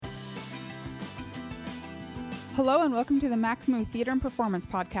Hello and welcome to the Maximo Theater and Performance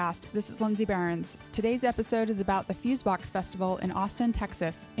Podcast. This is Lindsay Behrens. Today's episode is about the Fusebox Festival in Austin,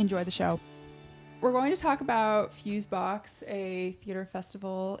 Texas. Enjoy the show. We're going to talk about Fusebox, a theater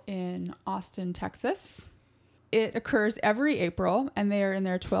festival in Austin, Texas. It occurs every April, and they are in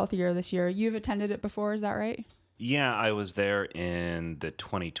their 12th year this year. You've attended it before, is that right? Yeah, I was there in the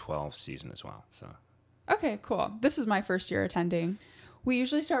 2012 season as well. So, okay, cool. This is my first year attending. We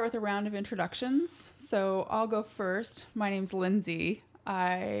usually start with a round of introductions. So I'll go first. My name's Lindsay.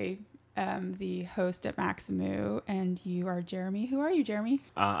 I am the host at Maximo, and you are Jeremy. Who are you, Jeremy?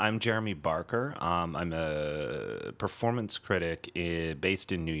 I'm Jeremy Barker. I'm a performance critic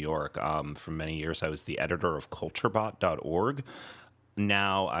based in New York. For many years, I was the editor of culturebot.org.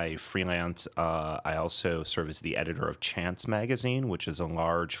 Now I freelance. I also serve as the editor of Chance Magazine, which is a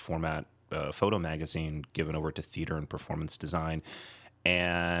large format photo magazine given over to theater and performance design.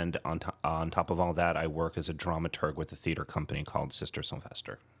 And on top of all that, I work as a dramaturg with a theater company called Sister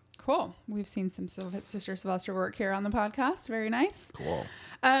Sylvester. Cool. We've seen some Sister Sylvester work here on the podcast. Very nice. Cool.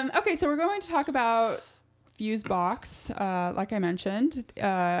 Okay, so we're going to talk about Fusebox, like I mentioned,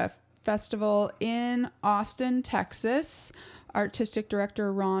 festival in Austin, Texas. Artistic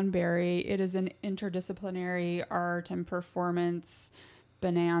director Ron Berry. It is an interdisciplinary art and performance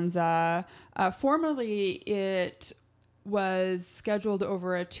bonanza. Formerly, it was scheduled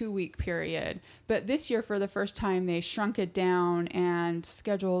over a 2-week period, but this year for the first time they shrunk it down and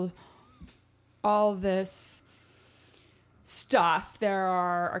scheduled all this stuff. There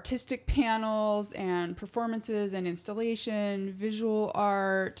are artistic panels and performances and installation, visual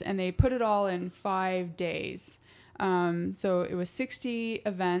art, and they put it all in 5 days. So it was 60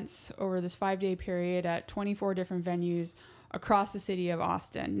 events over this 5-day period at 24 different venues across the city of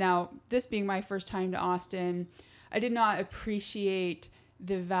Austin. Now, this being my first time to Austin, I did not appreciate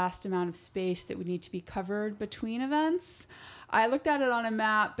the vast amount of space that would need to be covered between events. I looked at it on a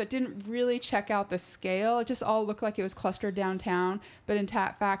map, but didn't really check out the scale. It just all looked like it was clustered downtown, but in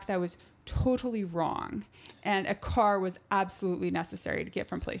fact, that was totally wrong. And a car was absolutely necessary to get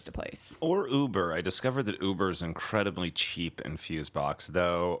from place to place. Or Uber. I discovered that Uber is incredibly cheap in Fusebox,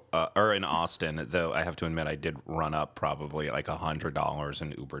 though, or in Austin, though I have to admit I did run up probably like $100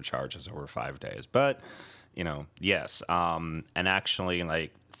 in Uber charges over 5 days. But you know, yes. And actually,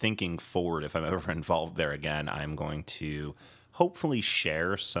 like, thinking forward, if I'm ever involved there again, I'm going to hopefully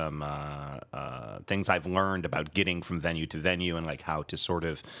share some things I've learned about getting from venue to venue and, like, how to sort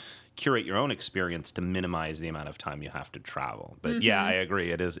of curate your own experience to minimize the amount of time you have to travel. But yeah, I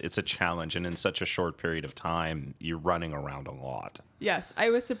agree. It's a challenge. And in such a short period of time, you're running around a lot. Yes, I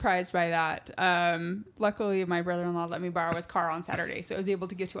was surprised by that. Luckily, my brother-in-law let me borrow his car on Saturday, so I was able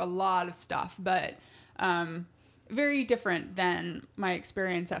to get to a lot of stuff. But very different than my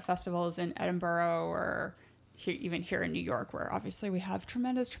experience at festivals in Edinburgh or even here in New York, where obviously we have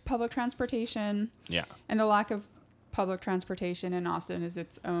tremendous public transportation. Yeah. And the lack of public transportation in Austin is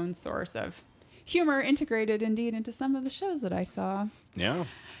its own source of humor integrated indeed into some of the shows that I saw. Yeah.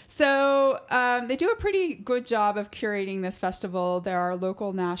 So they do a pretty good job of curating this festival. There are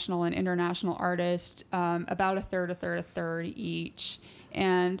local, national, and international artists, about a third each.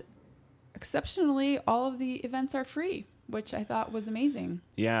 And exceptionally, all of the events are free, which I thought was amazing.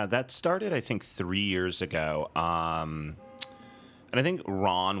 Yeah, that started, I think, 3 years ago. And I think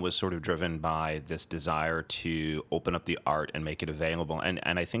Ron was sort of driven by this desire to open up the art and make it available. And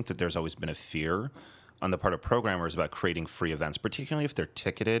I think that there's always been a fear on the part of programmers about creating free events, particularly if they're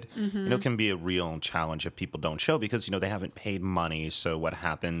ticketed. You know, it can be a real challenge if people don't show because, you know, they haven't paid money. So what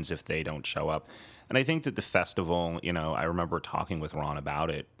happens if they don't show up? And I think that the festival, you know, I remember talking with Ron about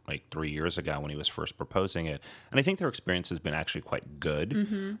it like 3 years ago when he was first proposing it. And I think their experience has been actually quite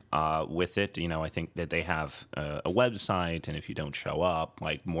good with it. You know, I think that they have a website, and if you don't show up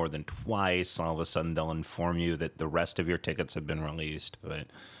like more than twice, all of a sudden they'll inform you that the rest of your tickets have been released. But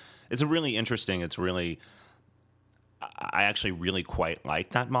it's really interesting. I actually really quite like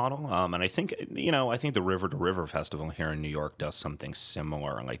that model. And I think, you know, I think the River to River Festival here in New York does something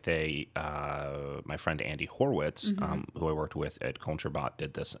similar. Like my friend Andy Horwitz, who I worked with at CultureBot,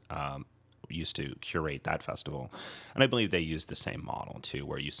 did this, used to curate that festival. And I believe they use the same model too,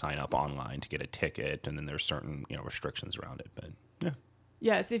 where you sign up online to get a ticket and then there's certain, you know, restrictions around it. But yeah.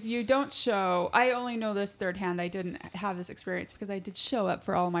 Yes, if you don't show, I only know this third hand. I didn't have this experience because I did show up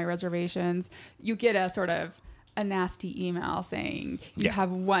for all my reservations. You get a sort of a nasty email saying you have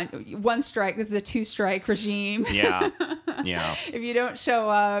one strike. This is a 2-strike regime. Yeah. If you don't show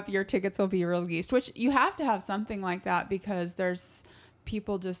up, your tickets will be released, which you have to have something like that because there's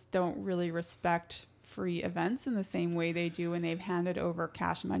people just don't really respect free events in the same way they do when they've handed over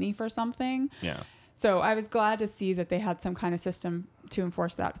cash money for something. Yeah. So I was glad to see that they had some kind of system to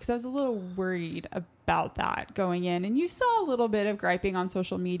enforce that, because I was a little worried about that going in. And you saw a little bit of griping on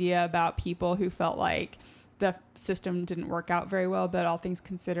social media about people who felt like the system didn't work out very well, but all things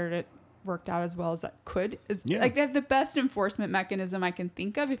considered, it worked out as well as it could. Like, they have the best enforcement mechanism I can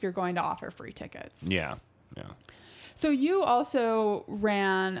think of if you're going to offer free tickets. Yeah. So you also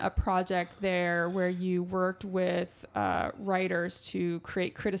ran a project there where you worked with writers to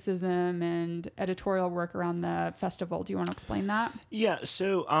create criticism and editorial work around the festival. Do you want to explain that? Yeah,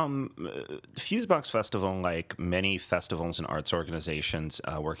 so Fusebox Festival, like many festivals and arts organizations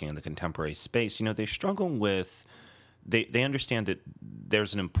working in the contemporary space, they struggle with, they understand that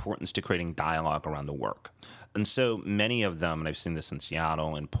there's an importance to creating dialogue around the work. And so many of them, and I've seen this in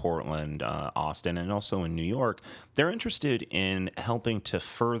Seattle, in Portland, Austin, and also in New York, they're interested in helping to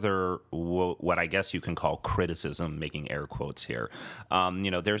further what I guess you can call criticism, making air quotes here.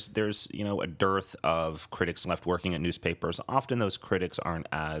 There's a dearth of critics left working at newspapers. Often those critics aren't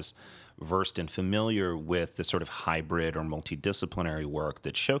as versed and familiar with the sort of hybrid or multidisciplinary work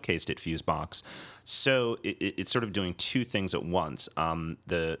that's showcased at Fusebox. So it's sort of doing two things at once.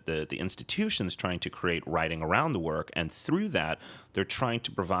 The institution's trying to create writing around the work, and through that, they're trying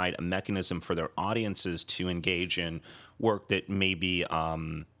to provide a mechanism for their audiences to engage in work that maybe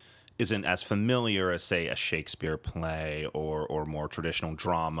isn't as familiar as, say, a Shakespeare play or more traditional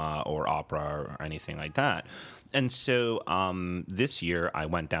drama or opera or anything like that. And so this year I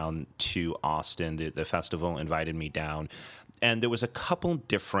went down to Austin. The festival invited me down. And there was a couple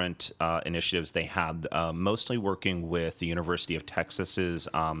different initiatives they had, mostly working with the University of Texas's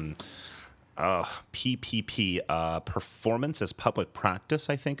PPP, Performance as Public Practice,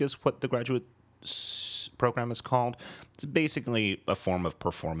 I think is what the graduate program is called. It's basically a form of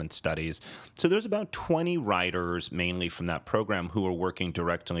performance studies. So there's about 20 writers, mainly from that program, who are working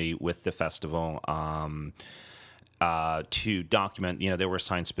directly with the festival to document. They were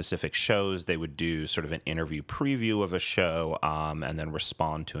assigned specific shows. They would do sort of an interview preview of a show and then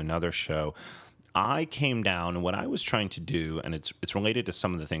respond to another show. I came down, and what I was trying to do, and it's related to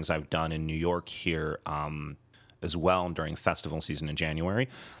some of the things I've done in New York here as well during festival season in January,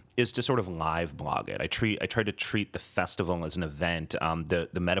 is to sort of live blog it. I try to treat the festival as an event. The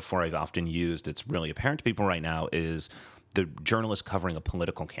metaphor I've often used, it's really apparent to people right now, is the journalist covering a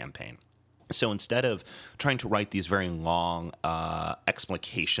political campaign. So instead of trying to write these very long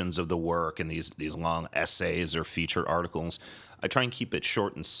explications of the work and these long essays or feature articles, I try and keep it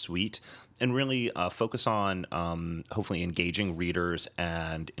short and sweet and really focus on hopefully engaging readers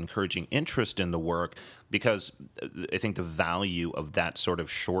and encouraging interest in the work, because I think the value of that sort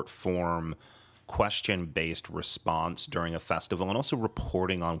of short form question-based response during a festival, and also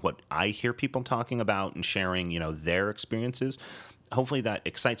reporting on what I hear people talking about and sharing, their experiences. Hopefully that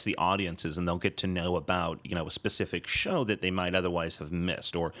excites the audiences, and they'll get to know about, a specific show that they might otherwise have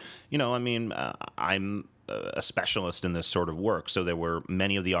missed. Or, I'm a specialist in this sort of work, so there were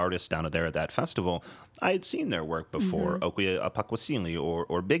many of the artists down there at that festival. I had seen their work before, Okuya Apakwasili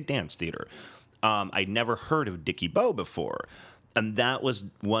or Big Dance Theater. I'd never heard of Dickie Bow before. And that was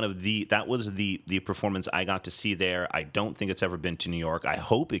the performance I got to see there. I don't think it's ever been to New York. I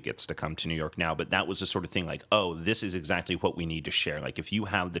hope it gets to come to New York now. But that was the sort of thing like, oh, this is exactly what we need to share. Like, if you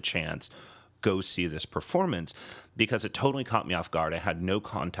have the chance, go see this performance, because it totally caught me off guard. I had no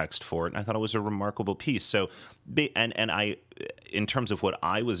context for it, and I thought it was a remarkable piece. So, I, in terms of what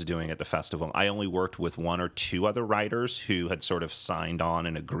I was doing at the festival, I only worked with one or two other writers who had sort of signed on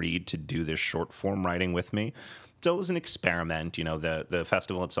and agreed to do this short form writing with me. So it was an experiment. The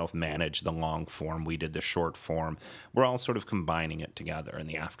festival itself managed the long form. We did the short form. We're all sort of combining it together in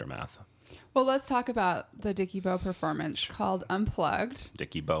the aftermath. Well, let's talk about the Dickie Bow performance called Unplugged.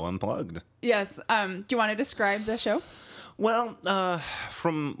 Dickie Bow Unplugged. Yes. Do you want to describe the show? Well,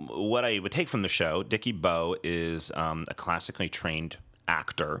 from what I would take from the show, Dickie Bow is a classically trained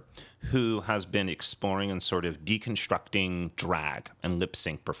actor who has been exploring and sort of deconstructing drag and lip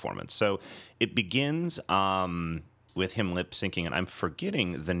sync performance. So it begins with him lip syncing, and I'm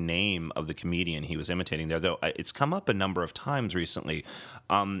forgetting the name of the comedian he was imitating there, though it's come up a number of times recently.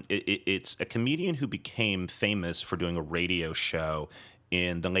 It's a comedian who became famous for doing a radio show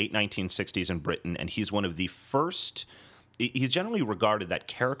in the late 1960s in Britain, and he's one of the first. He's generally regarded, that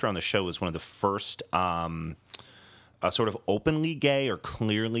character on the show as one of the first sort of openly gay or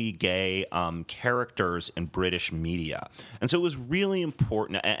clearly gay characters in British media. And so it was really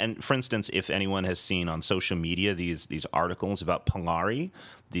important. And for instance, if anyone has seen on social media these articles about Polari,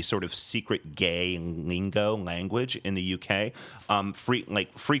 the sort of secret gay lingo language in the UK,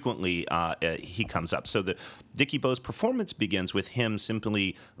 frequently he comes up. So the Dickie Bow's performance begins with him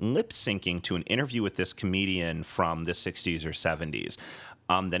simply lip syncing to an interview with this comedian from the 60s or 70s.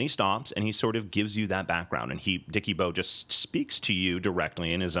 Then he stops and he sort of gives you that background, and Dickie Bow just speaks to you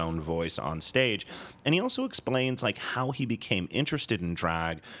directly in his own voice on stage. And he also explains like how he became interested in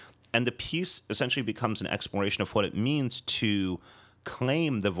drag, and the piece essentially becomes an exploration of what it means to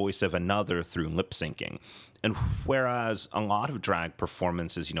claim the voice of another through lip syncing. And whereas a lot of drag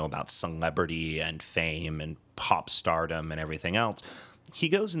performances, about celebrity and fame and pop stardom and everything else, he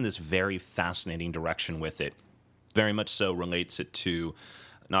goes in this very fascinating direction with it. Very much so relates it to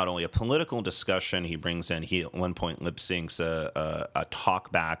not only a political discussion. He at one point lip syncs a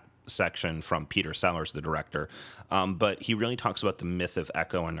talkback section from Peter Sellers, the director, but he really talks about the myth of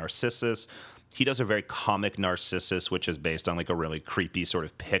Echo and Narcissus. He does a very comic Narcissus, which is based on like a really creepy sort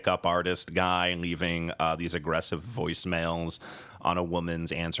of pickup artist guy leaving these aggressive voicemails on a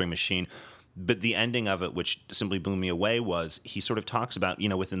woman's answering machine. But the ending of it, which simply blew me away, was he sort of talks about,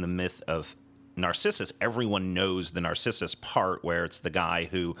 within the myth of Narcissus, everyone knows the Narcissus part where it's the guy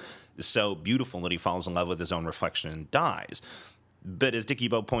who is so beautiful that he falls in love with his own reflection and dies. But as Dickie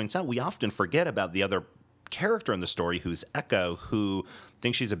Bow points out, we often forget about the other character in the story, who's Echo, who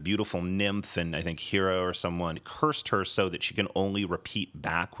thinks she's a beautiful nymph, and I think Hero or someone cursed her so that she can only repeat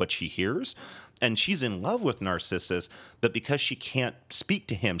back what she hears. And she's in love with Narcissus, but because she can't speak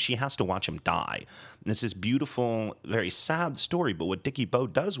to him, she has to watch him die. This is beautiful, very sad story, but what Dickie Bow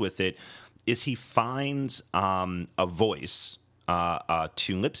does with it is he finds a voice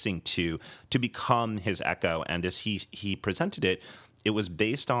to lip sync to become his Echo. And as he presented it, it was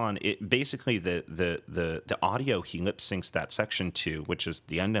based on it. Basically, the audio he lip syncs that section to, which is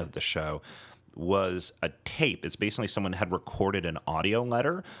the end of the show, was a tape. It's basically someone had recorded an audio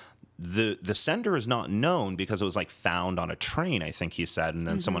letter. The sender is not known because it was like found on a train, I think he said, and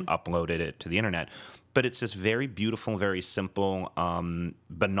then someone uploaded it to the internet. But it's this very beautiful, very simple,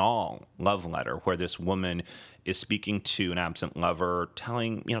 banal love letter where this woman is speaking to an absent lover,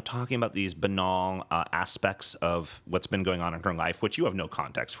 talking about these banal aspects of what's been going on in her life, which you have no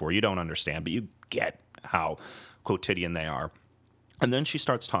context for. You don't understand, but you get how quotidian they are. And then she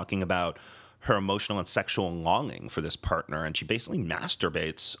starts talking about her emotional and sexual longing for this partner, and she basically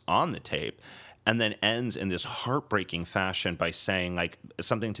masturbates on the tape. And then ends in this heartbreaking fashion by saying like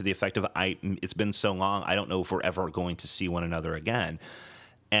something to the effect of, it's been so long, I don't know if we're ever going to see one another again.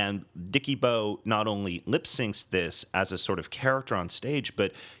 And Dickie Bow not only lip syncs this as a sort of character on stage,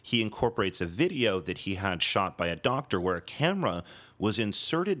 but he incorporates a video that he had shot by a doctor where a camera was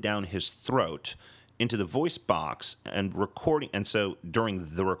inserted down his throat into the voice box and recording. And so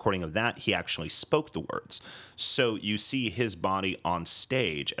during the recording of that, he actually spoke the words. So you see his body on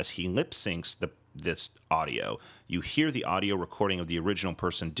stage as he lip syncs this audio. You hear the audio recording of the original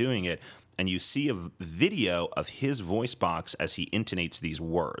person doing it, and you see a video of his voice box as he intonates these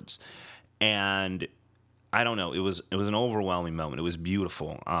words. And I don't know, it was an overwhelming moment. It was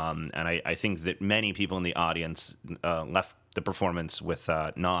beautiful. And I think that many people in the audience left the performance with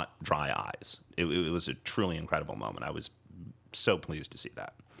not dry eyes. It was a truly incredible moment. I was so pleased to see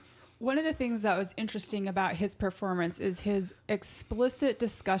that. One of the things that was interesting about his performance is his explicit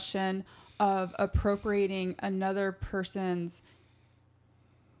discussion of appropriating another person's,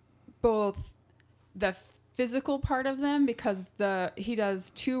 both the physical part of them, because he does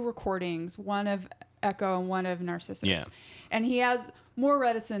two recordings, one of Echo and one of Narcissus. Yeah. And he has more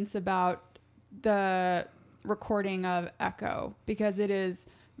reticence about the recording of Echo because it is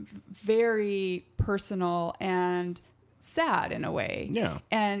very personal and sad in a way. Yeah.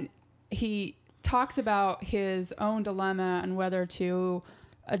 And he talks about his own dilemma and whether to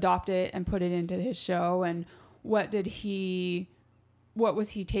adopt it and put it into his show, and what was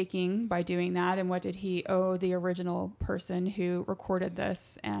he taking by doing that, and what did he owe the original person who recorded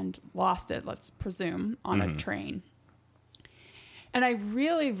this and lost it, let's presume, on a train. And I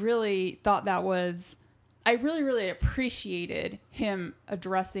really, really thought I really, really appreciated him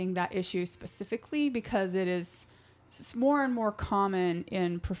addressing that issue specifically, because it's more and more common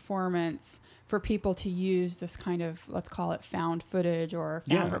in performance for people to use this kind of, let's call it found footage or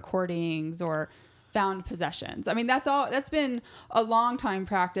found recordings or found possessions. I mean, that's been a long time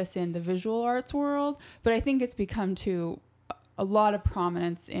practice in the visual arts world, but I think it's become to a lot of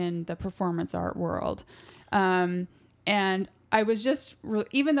prominence in the performance art world. And I was just,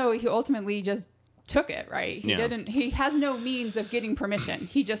 even though he ultimately just took it, right? Yeah. He has no means of getting permission.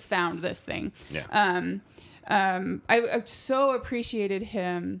 He just found this thing. Yeah. I so appreciated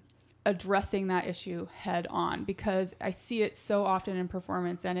him addressing that issue head on, because I see it so often in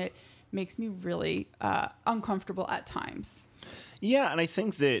performance, and it makes me really uncomfortable at times. Yeah, and I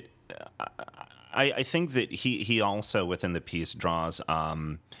think that I think that he also within the piece draws.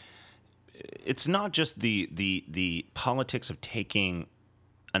 It's not just the politics of taking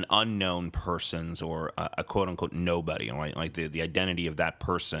an unknown person's or a quote unquote nobody, right? Like the identity of that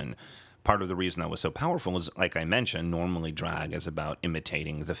person. Part of the reason that was so powerful is, like I mentioned, normally drag is about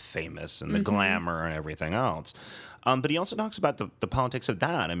imitating the famous and the glamour and everything else. But he also talks about the politics of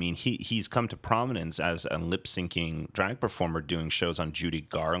that. I mean, he's come to prominence as a lip-syncing drag performer doing shows on Judy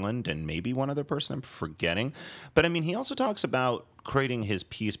Garland and maybe one other person I'm forgetting. But I mean, he also talks about creating his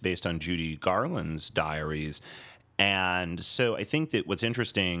piece based on Judy Garland's diaries. And so I think that what's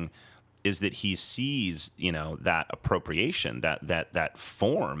interesting is that he sees, that appropriation, that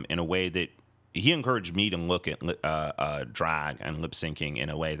form in a way that he encouraged me to look at drag and lip syncing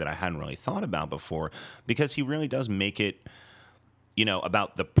in a way that I hadn't really thought about before, because he really does make it,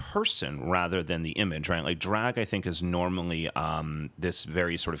 about the person rather than the image, right? Like drag, I think, is normally this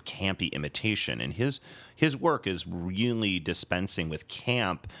very sort of campy imitation, and his work is really dispensing with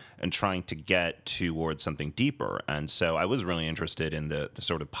camp and trying to get towards something deeper. And so I was really interested in the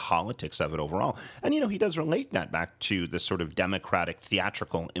sort of politics of it overall. And, he does relate that back to the sort of democratic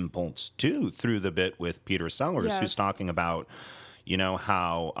theatrical impulse, too, through the bit with Peter Sellers, who's talking about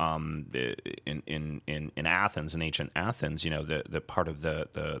how in Athens, in ancient Athens, the part of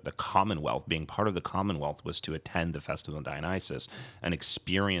the Commonwealth, being part of the Commonwealth, was to attend the festival of Dionysus and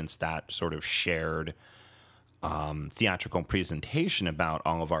experience that sort of shared theatrical presentation about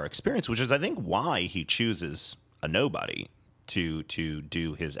all of our experience, which is, I think, why he chooses a nobody to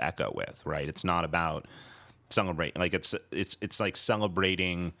do his echo with, right? It's not about celebrating, like it's like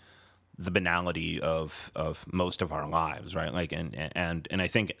celebrating the banality of most of our lives, right? Like, and I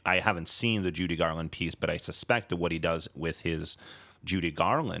think I haven't seen the Judy Garland piece, but I suspect that what he does with his Judy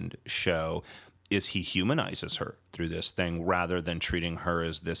Garland show is he humanizes her through this thing rather than treating her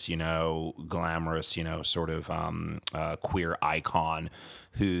as this, glamorous, sort of queer icon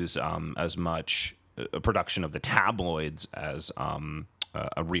who's as much a production of the tabloids as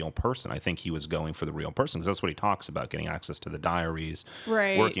a real person. I think he was going for the real person, because that's what he talks about, getting access to the diaries,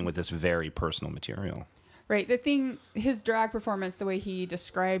 right, working with this very personal material. Right. The thing, his drag performance, the way he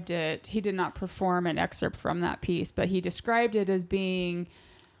described it, he did not perform an excerpt from that piece, but he described it as being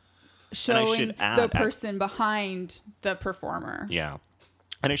showing the person behind the performer. Yeah.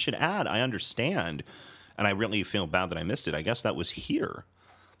 And I should add, I understand, and I really feel bad that I missed it. I guess that was here.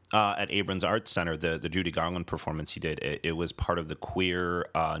 At Abrams Arts Center, the Judy Garland performance he did, it was part of the Queer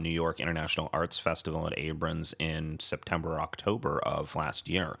New York International Arts Festival at Abrams in September or October of last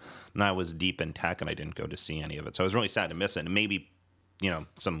year. And I was deep in tech, and I didn't go to see any of it. So I was really sad to miss it. And maybe,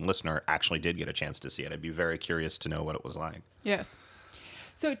 some listener actually did get a chance to see it. I'd be very curious to know what it was like. Yes.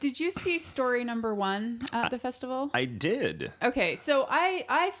 So did you see story number 1 at the festival? I did. Okay, so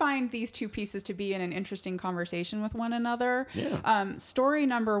I find these two pieces to be in an interesting conversation with one another. Yeah. Story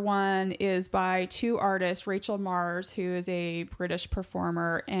number 1 is by two artists, Rachel Mars, who is a British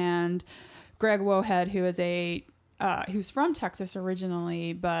performer, and Greg Wohead, who is who's from Texas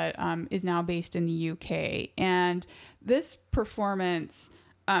originally, but is now based in the UK. And this performance,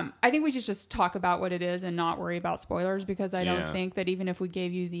 I think we should just talk about what it is and not worry about spoilers, because I don't think that even if we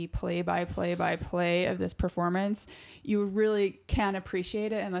gave you the play of this performance, you really can't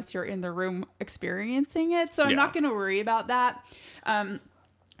appreciate it unless you're in the room experiencing it. So I'm not going to worry about that.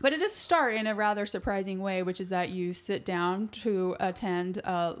 But it does start in a rather surprising way, which is that you sit down to attend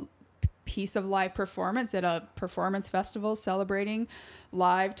a piece of live performance at a performance festival celebrating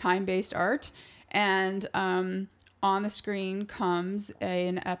live time-based art. And on the screen comes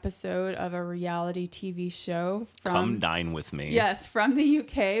an episode of a reality TV show from Come Dine With Me. Yes, from the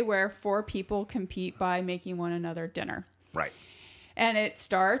UK, where 4 people compete by making one another dinner. Right. And it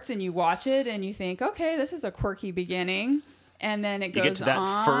starts and you watch it and you think, okay, this is a quirky beginning. And then it goes on. You get to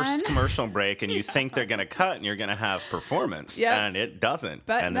that first commercial break and you think they're going to cut and you're going to have performance. Yep. And it doesn't.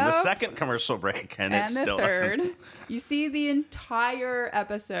 But and then the second commercial break and it still doesn't. You see the entire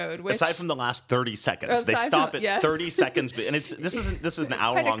episode. Which, aside from the last 30 seconds. They stop at 30 seconds. And this is an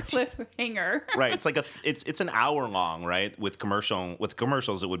hour long. Cliffhanger. Right. It's like it's an hour long, right? With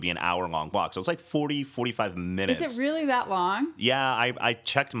commercials, it would be an hour long block. So it's like 40, 45 minutes. Is it really that long? Yeah. I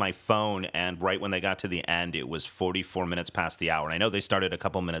checked my phone, and right when they got to the end, it was 44 minutes past the hour. And I know they started a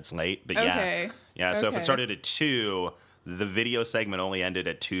couple minutes late, but yeah. So if it started at 2, The video segment only ended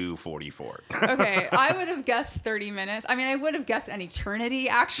at 2:44. Okay, I would have guessed 30 minutes. I mean, I would have guessed an eternity,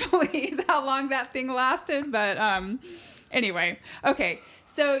 actually, is how long that thing lasted. But anyway, okay.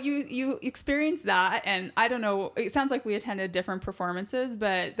 So you experienced that, and I don't know, it sounds like we attended different performances,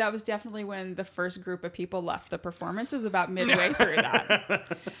 but that was definitely when the first group of people left the performances, about midway through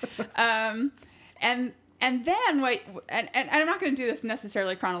that. And then and I'm not going to do this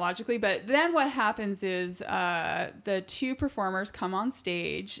necessarily chronologically, but then what happens is the two performers come on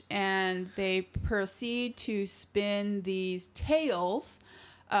stage and they proceed to spin these tales,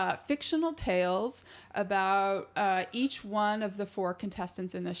 fictional tales about each one of the four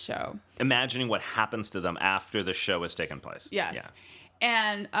contestants in the show. Imagining what happens to them after the show has taken place. Yes.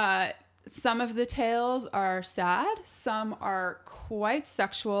 Yeah. And some of the tales are sad, some are quite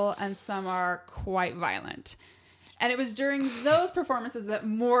sexual, and some are quite violent. And it was during those performances that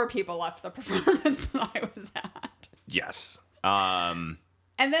more people left the performance than I was at. Yes. And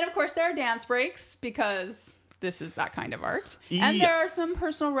then, of course, there are dance breaks because this is that kind of art. And there are some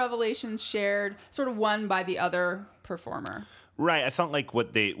personal revelations shared, sort of one by the other performer. Right. I felt like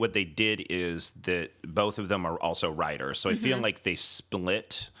what they did is that both of them are also writers. So I feel like they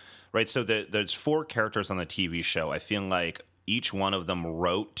split, right? So there's four characters on the TV show. I feel like each one of them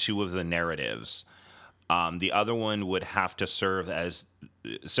wrote two of the narratives. The other one would have to serve as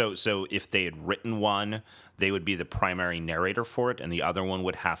so if they had written one, they would be the primary narrator for it, and the other one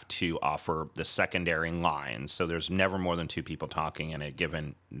would have to offer the secondary lines. So there's never more than two people talking in a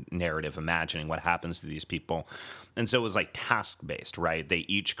given narrative, imagining what happens to these people. And so it was like task-based, right? They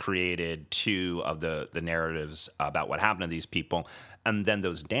each created two of the narratives about what happened to these people, and then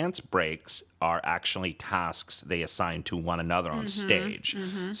those dance breaks are actually tasks they assign to one another on stage.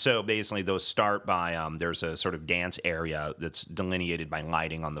 So basically those start by, there's a sort of dance area that's delineated by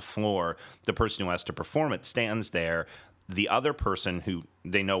lighting on the floor. The person who has to perform it stands there. The other person who,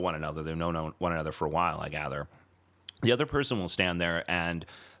 they know one another, they've known one another for a while, I gather. The other person will stand there and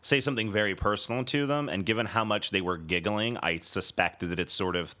say something very personal to them, and given how much they were giggling, I suspect that it's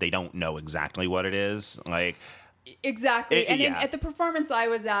sort of, they don't know exactly what it is. Like, exactly. At the performance I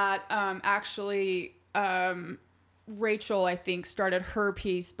was at, actually, Rachel, I think, started her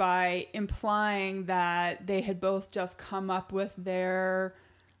piece by implying that they had both just come up with their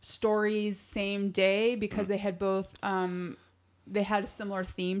stories same day because they had both they had a similar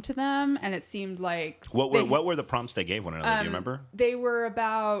theme to them, and it seemed like what were the prompts they gave one another? Do you remember? They were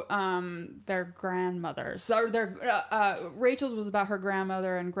about their grandmothers. Rachel's was about her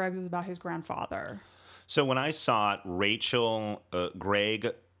grandmother, and Greg's was about his grandfather. So when I saw it, Greg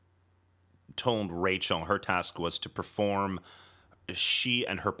told Rachel her task was to perform. She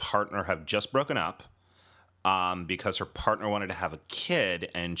and her partner have just broken up because her partner wanted to have a kid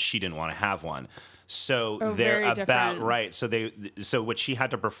and she didn't want to have one. So they're about different. Right. So what she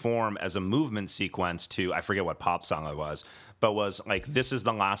had to perform as a movement sequence to, I forget what pop song it was, but was like, this is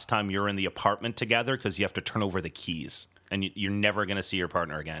the last time you're in the apartment together because you have to turn over the keys and you're never going to see your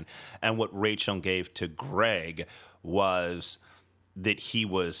partner again. And what Rachel gave to Greg was that he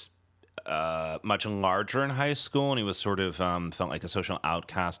was much larger in high school, and he was sort of felt like a social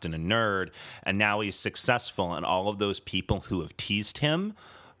outcast and a nerd, and now he's successful, and all of those people who have teased him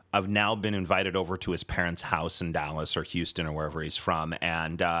have now been invited over to his parents' house in Dallas or Houston or wherever he's from,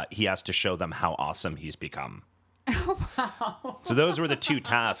 and he has to show them how awesome he's become. Oh, wow. So those were the two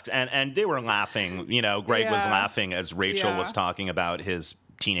tasks, and they were laughing. You know, Greg was laughing as Rachel was talking about his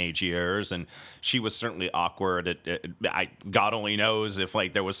teenage years, and she was certainly awkward. God only knows if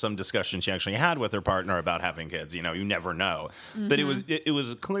like there was some discussion she actually had with her partner about having kids. You know, you never know. But it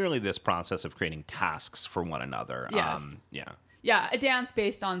was clearly this process of creating tasks for one another. Yes. Yeah, a dance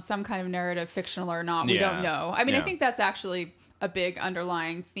based on some kind of narrative, fictional or not. We don't know. I mean, I think that's actually a big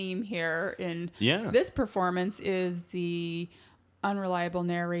underlying theme here in this performance is the unreliable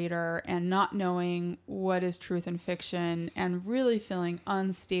narrator and not knowing what is truth and fiction and really feeling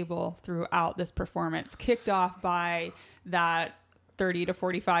unstable throughout this performance, kicked off by that 30 to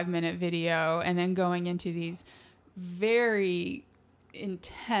 45 minute video and then going into these very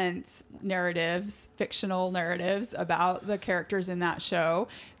intense narratives, fictional narratives about the characters in that show,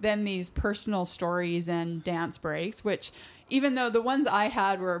 then these personal stories and dance breaks, which even though the ones I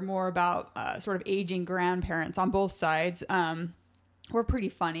had were more about sort of aging grandparents on both sides, were pretty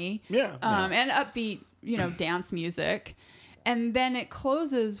funny. And upbeat, dance music. And then it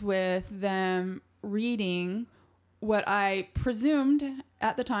closes with them reading what I presumed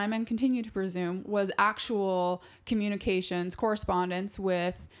at the time and continue to presume was actual communications, correspondence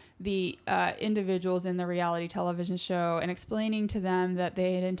with the individuals in the reality television show and explaining to them that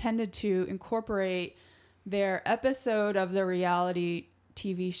they had intended to incorporate their episode of the reality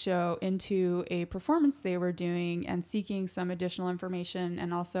TV show into a performance they were doing and seeking some additional information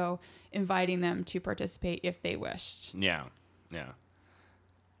and also inviting them to participate if they wished. Yeah, yeah.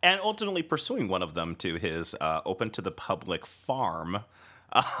 And ultimately pursuing one of them to his open to the public farm.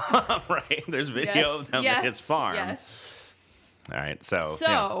 Right? There's video of them at his farm. Yes. All right, so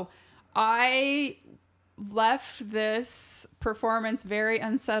yeah. I left this performance very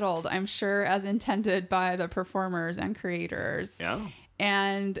unsettled, I'm sure, as intended by the performers and creators. Yeah.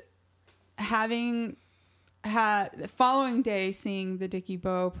 And having had the following day seeing the Dickie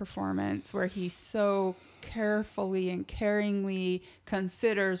Bowe performance where he so carefully and caringly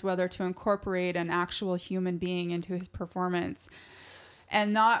considers whether to incorporate an actual human being into his performance,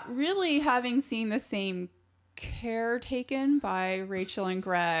 and not really having seen the same care taken by Rachel and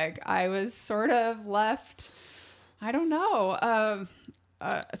Greg, I was sort of left, I don't know,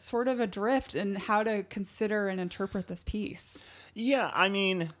 sort of adrift in how to consider and interpret this piece. Yeah, I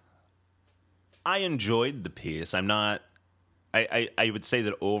mean, I enjoyed the piece. I would say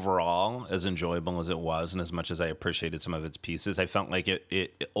that overall, as enjoyable as it was, and as much as I appreciated some of its pieces, I felt like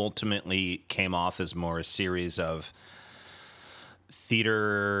it ultimately came off as more a series of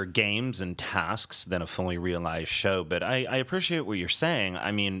theater games and tasks than a fully realized show. But I appreciate what you're saying.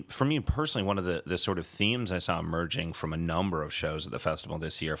 I mean, for me personally, one of the sort of themes I saw emerging from a number of shows at the festival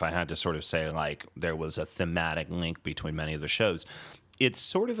this year, if I had to sort of say like there was a thematic link between many of the shows, it's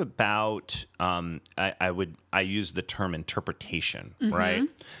sort of about I use the term interpretation, right?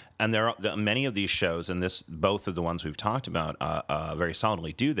 And there are many of these shows, and both of the ones we've talked about very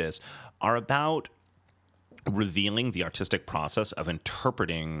solidly do this, are about revealing the artistic process of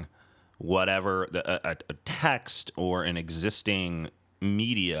interpreting whatever a text or an existing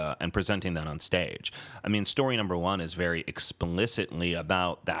media and presenting that on stage. I mean, story number one is very explicitly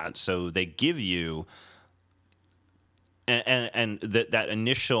about that. So they give you and that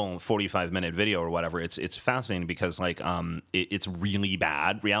initial 45-minute video or whatever, it's fascinating because like it's really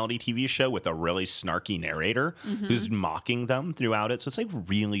bad reality TV show with a really snarky narrator who's mocking them throughout it. So it's like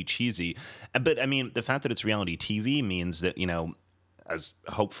really cheesy. But I mean, the fact that it's reality TV means that, you know, as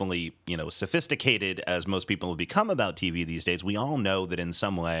hopefully, you know, sophisticated as most people have become about TV these days, we all know that in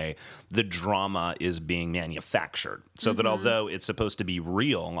some way the drama is being manufactured. So that although it's supposed to be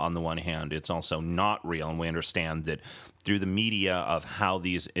real on the one hand, it's also not real. And we understand that through the media of how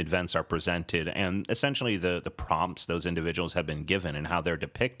these events are presented and essentially the prompts those individuals have been given and how they're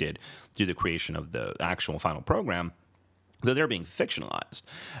depicted through the creation of the actual final program, that they're being fictionalized.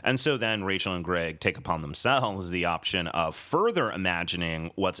 And so then Rachel and Greg take upon themselves the option of further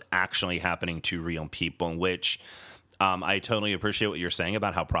imagining what's actually happening to real people, which I totally appreciate what you're saying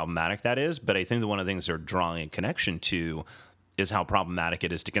about how problematic that is. But I think that one of the things they're drawing a connection to is how problematic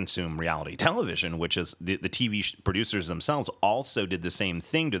it is to consume reality television, which is the TV producers themselves also did the same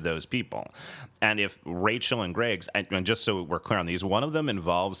thing to those people. And if Rachel and Greg's, and just so we're clear on these, one of them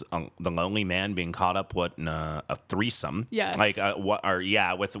involves the lonely man being caught up in a threesome, yes, like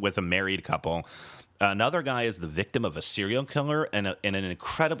with a married couple. Another guy is the victim of a serial killer in an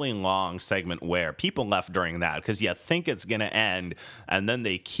incredibly long segment where people left during that because you think it's going to end, and then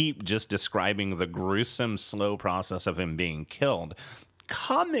they keep just describing the gruesome, slow process of him being killed.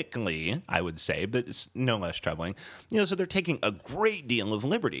 Comically, I would say, but it's no less troubling. You know, so they're taking a great deal of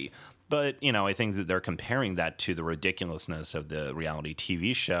liberty. But, you know, I think that they're comparing that to the ridiculousness of the reality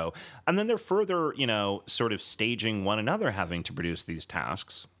TV show. And then they're further, you know, sort of staging one another having to produce these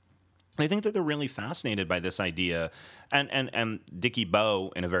tasks. I think that they're really fascinated by this idea, and Dickie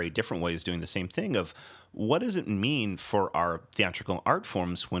Bowe, in a very different way, is doing the same thing of what does it mean for our theatrical art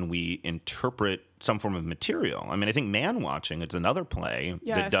forms when we interpret some form of material? I mean, I think Man Watching, it's another play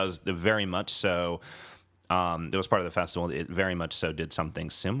that does the very much so. That was part of the festival. It very much so did something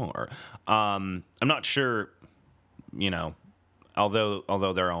similar. I'm not sure, you know,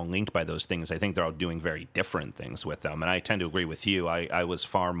 although they're all linked by those things, I think they're all doing very different things with them. And I tend to agree with you. I was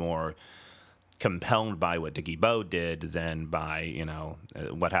far more compelled by what Dickie Bowe did than by, you know,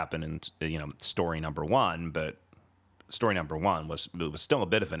 what happened in, you know, story number one. But story number one was still a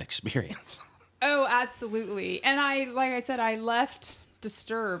bit of an experience. Oh, absolutely. And like I said, I left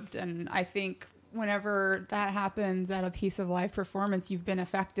disturbed. And I think whenever that happens at a piece of live performance, you've been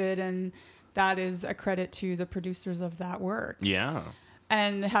affected, and that is a credit to the producers of that work. Yeah.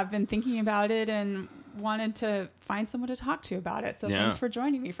 And have been thinking about it and wanted to find someone to talk to about it. So thanks for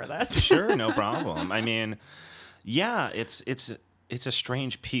joining me for this. Sure, no problem. I mean, yeah, it's a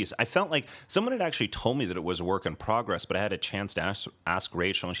strange piece. I felt like someone had actually told me that it was a work in progress, but I had a chance to ask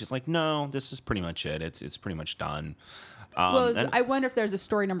Rachel, and she's like, no, this is pretty much it. It's pretty much done. I wonder if there's a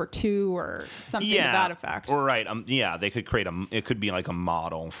story number 2 or something to that effect. Right. Yeah, they could create it could be like a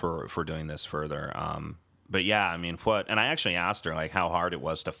model for doing this further. But yeah, I mean, and I actually asked her like how hard it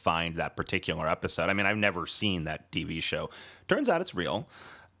was to find that particular episode. I mean, I've never seen that TV show. Turns out it's real.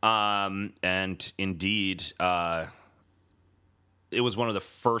 And indeed, it was one of the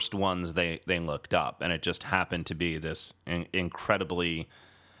first ones they looked up, and it just happened to be this incredibly,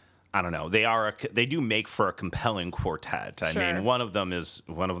 I don't know. They do make for a compelling quartet. I mean, one of them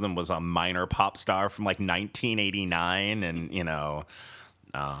was a minor pop star from like 1989, and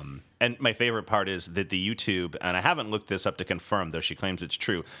and my favorite part is that the YouTube, and I haven't looked this up to confirm, though she claims it's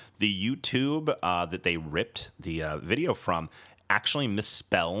true. The YouTube that they ripped the video from actually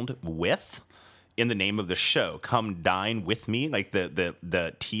misspelled "with" in the name of the show. Come dine with me, like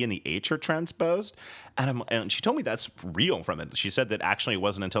the T and the H are transposed, and she told me that's real from it. She said that actually it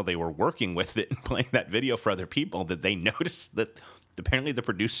wasn't until they were working with it and playing that video for other people that they noticed that apparently the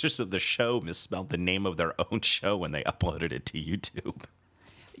producers of the show misspelled the name of their own show when they uploaded it to YouTube.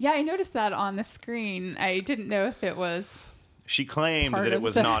 Yeah, I noticed that on the screen. I didn't know if it was. She claimed that it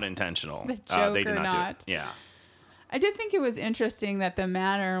was not intentional. The joke they did or not do not. it. Yeah. I did think it was interesting that the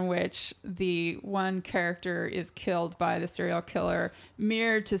manner in which the one character is killed by the serial killer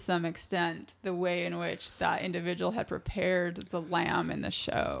mirrored to some extent the way in which that individual had prepared the lamb in the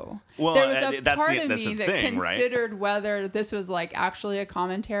show. Well, there was a part of that's me the that thing, considered whether this was like actually a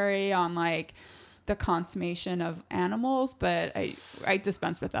commentary on like the consummation of animals, but I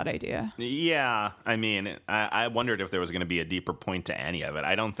dispensed with that idea. Yeah, I mean, I wondered if there was going to be a deeper point to any of it.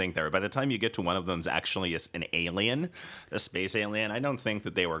 I don't think there. By the time you get to one of them's actually an alien, a space alien, I don't think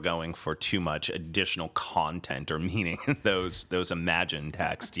that they were going for too much additional content or meaning in those imagined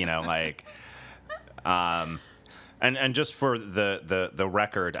texts. And just for the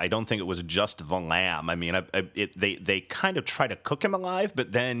record, I don't think it was just the lamb. I mean, they kind of try to cook him alive,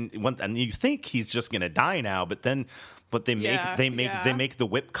 but then and you think he's just gonna die now, but then they make the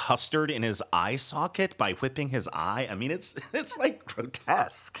whipped custard in his eye socket by whipping his eye. I mean, it's like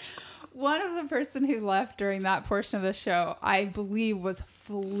grotesque. One of the person who left during that portion of the show, I believe, was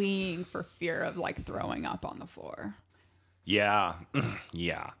fleeing for fear of like throwing up on the floor. Yeah,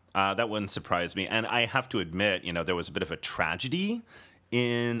 yeah. That wouldn't surprise me. And I have to admit, there was a bit of a tragedy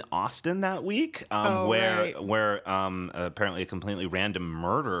in Austin that week where apparently a completely random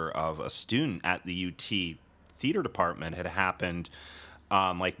murder of a student at the UT theater department had happened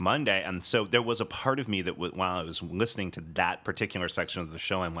like Monday. And so there was a part of me that while I was listening to that particular section of the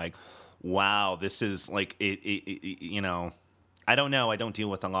show, I'm like, wow, this is like, I don't know. I don't deal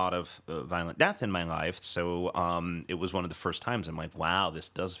with a lot of violent death in my life. So it was one of the first times I'm like, wow, this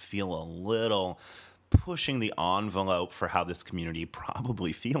does feel a little pushing the envelope for how this community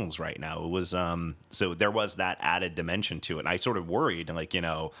probably feels right now. It was so there was that added dimension to it. And I sort of worried, like,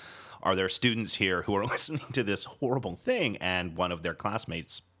 are there students here who are listening to this horrible thing and one of their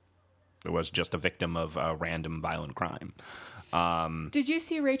classmates was just a victim of a random violent crime? Did you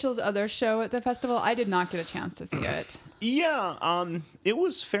see Rachel's other show at the festival? I did not get a chance to see it. Yeah, it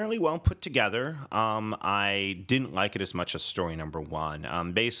was fairly well put together. I didn't like it as much as story number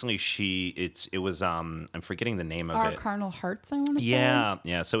 1. Basically, it was I'm forgetting the name of Our it. Carnal Hearts, I want to say.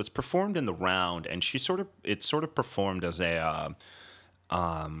 Yeah. So it's performed in the round, and it's sort of performed as a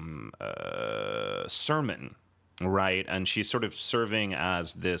sermon, right? And she's sort of serving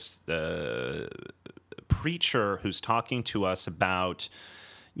as this preacher who's talking to us about,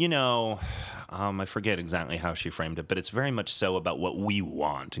 I forget exactly how she framed it, but it's very much so about what we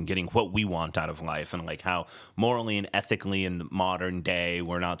want and getting what we want out of life, and like how morally and ethically in the modern day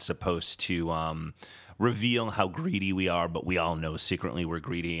we're not supposed to reveal how greedy we are, but we all know secretly we're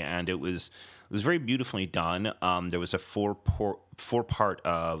greedy. And it was very beautifully done. There was a four-part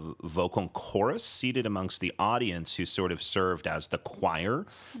vocal chorus seated amongst the audience who sort of served as the choir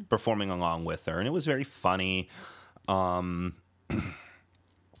performing along with her. And it was very funny. It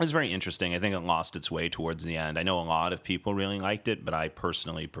was very interesting. I think it lost its way towards the end. I know a lot of people really liked it, but I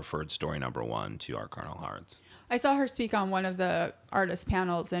personally preferred story number 1 to Our Carnal Hearts. I saw her speak on one of the artist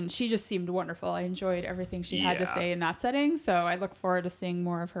panels, and she just seemed wonderful. I enjoyed everything she had to say in that setting, so I look forward to seeing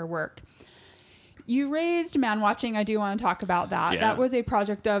more of her work. You raised Man Watching. I do want to talk about that. Yeah. That was a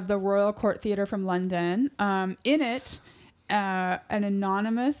project of the Royal Court Theatre from London. In it, an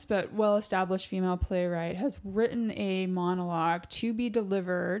anonymous but well-established female playwright has written a monologue to be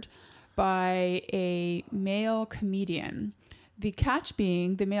delivered by a male comedian. The catch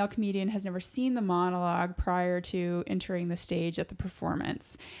being the male comedian has never seen the monologue prior to entering the stage at the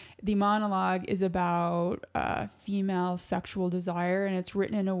performance. The monologue is about female sexual desire, and it's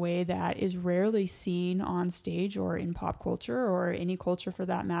written in a way that is rarely seen on stage or in pop culture or any culture for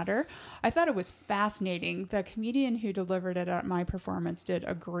that matter. I thought it was fascinating. The comedian who delivered it at my performance did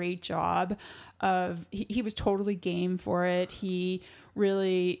a great job of, he was totally game for it. He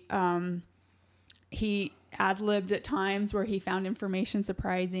really, he ad-libbed at times where he found information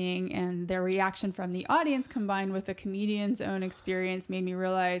surprising, and their reaction from the audience combined with the comedian's own experience made me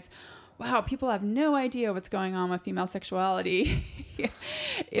realize, wow, people have no idea what's going on with female sexuality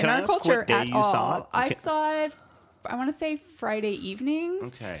in our culture at all. I saw it, I want to say Friday evening.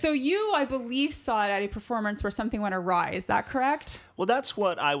 Okay. So you, I believe, saw it at a performance where something went awry. Is that correct? Well, that's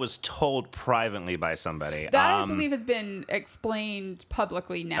what I was told privately by somebody. That I believe has been explained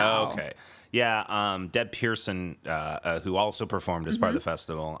publicly now. Oh, okay. Yeah, Deb Pearson, who also performed as part of the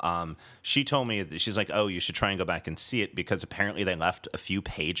festival, she told me that she's like, oh, you should try and go back and see it because apparently they left a few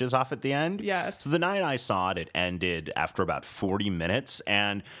pages off at the end. Yes. So the night I saw it, it ended after about 40 minutes,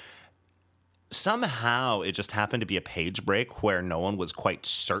 and somehow it just happened to be a page break where no one was quite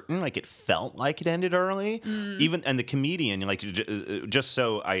certain. Like it felt like it ended early. Even and the comedian, like just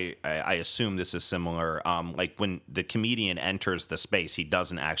so I assume this is similar. Like when the comedian enters the space, he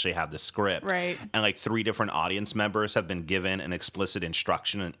doesn't actually have the script, right? And like 3 different audience members have been given an explicit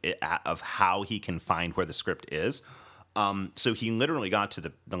instruction of how he can find where the script is. So he literally got to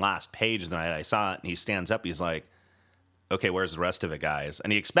the last page the night I saw it, and he stands up. He's like, okay, where's the rest of it, guys?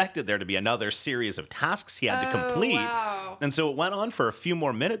 And he expected there to be another series of tasks he had to complete. Wow. And so it went on for a few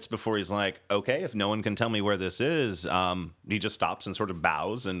more minutes before he's like, okay, if no one can tell me where this is, he just stops and sort of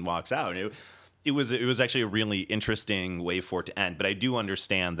bows and walks out. It was actually a really interesting way for it to end. But I do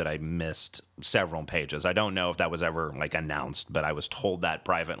understand that I missed several pages. I don't know if that was ever like announced, but I was told that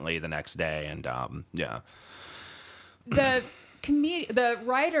privately the next day. And yeah. The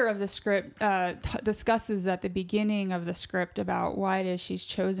writer of the script discusses at the beginning of the script about why it is she's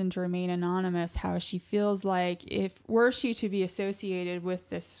chosen to remain anonymous, how she feels like if were she to be associated with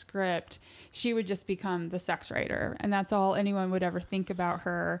this script, she would just become the sex writer, and that's all anyone would ever think about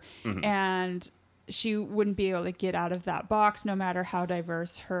her. And she wouldn't be able to get out of that box no matter how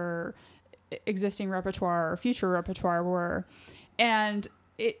diverse her existing repertoire or future repertoire were. And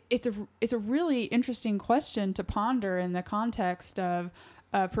it's a really interesting question to ponder in the context of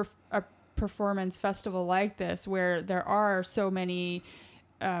a performance festival like this, where there are so many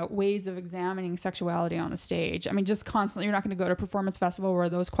ways of examining sexuality on the stage. I mean, just constantly, you're not going to go to a performance festival where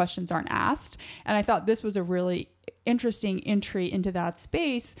those questions aren't asked. And I thought this was a really interesting entry into that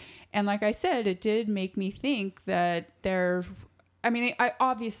space. And like I said, it did make me think that I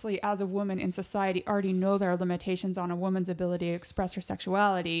obviously, as a woman in society, already know there are limitations on a woman's ability to express her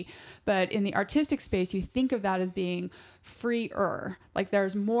sexuality. But in the artistic space, you think of that as being freer. Like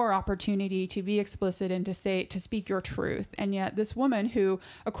there's more opportunity to be explicit and to speak your truth. And yet this woman who,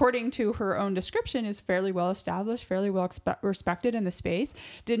 according to her own description, is fairly well established, fairly well respected in the space,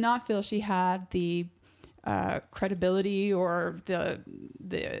 did not feel she had the credibility or the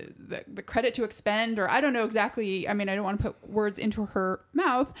credit to expend, or I don't know exactly. I mean, I don't want to put words into her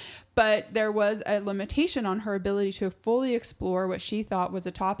mouth, but there was a limitation on her ability to fully explore what she thought was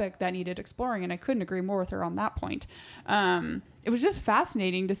a topic that needed exploring. And I couldn't agree more with her on that point. It was just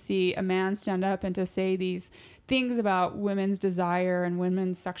fascinating to see a man stand up and to say these things about women's desire and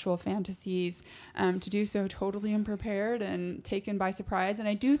women's sexual fantasies, to do so totally unprepared and taken by surprise. And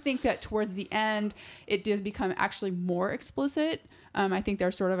I do think that towards the end, it did become actually more explicit. I think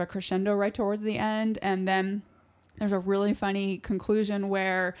there's sort of a crescendo right towards the end. And then there's a really funny conclusion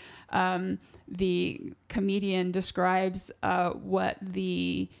where the comedian describes what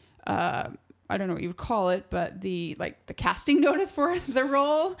the I don't know what you would call it, but the casting notice for the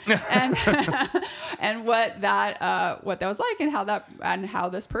role, and and what that was like, and how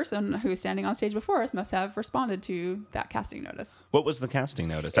this person who's standing on stage before us must have responded to that casting notice. What was the casting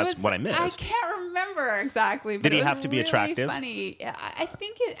notice? That's what I missed. I can't remember exactly. But did he have to be really attractive? Funny. I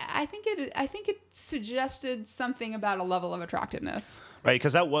think it suggested something about a level of attractiveness. Right,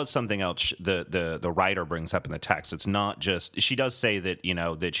 because that was something else the writer brings up in the text. It's not just, she does say that,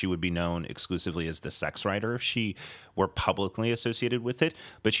 that she would be known exclusively as the sex writer if she were publicly associated with it.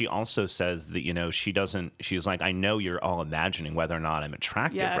 But she also says that, she's like, I know you're all imagining whether or not I'm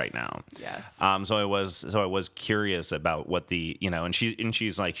attractive right now. Yes. So I was curious about what and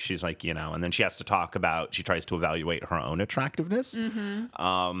she's like, and then she has to talk about, she tries to evaluate her own attractiveness.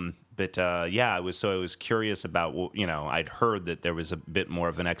 Mm-hmm. But I was curious about, I'd heard that there was a bit more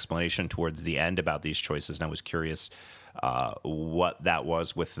of an explanation towards the end about these choices, and I was curious what that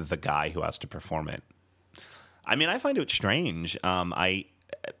was with the guy who has to perform it. I mean, I find it strange.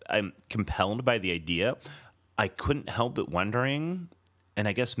 I'm compelled by the idea. I couldn't help but wondering, and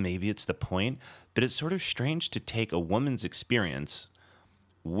I guess maybe it's the point, but it's sort of strange to take a woman's experience,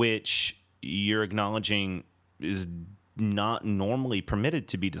 which you're acknowledging is not normally permitted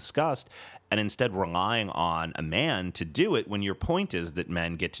to be discussed, and instead relying on a man to do it when your point is that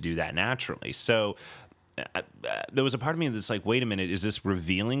men get to do that naturally. So there was a part of me that's like, wait a minute, is this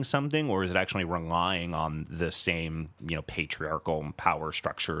revealing something, or is it actually relying on the same, patriarchal power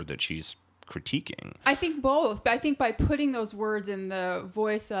structure that she's critiquing? I think both. I think by putting those words in the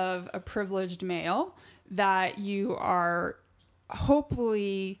voice of a privileged male, that you are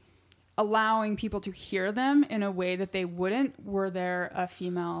hopefully allowing people to hear them in a way that they wouldn't were there a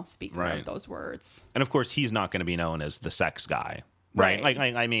female speaker of those words. And of course, he's not going to be known as the sex guy, right? Like,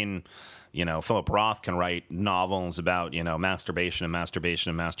 I mean, Philip Roth can write novels about, masturbation,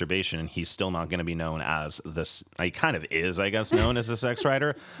 and he's still not going to be known as this. He kind of is, I guess, known as a sex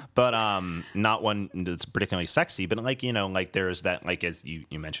writer, but not one that's particularly sexy. But like there's that, like as you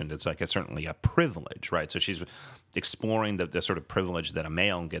mentioned, it's like certainly a privilege, right? So she's exploring the sort of privilege that a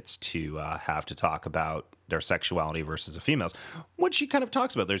male gets to have to talk about their sexuality versus a female's, which she kind of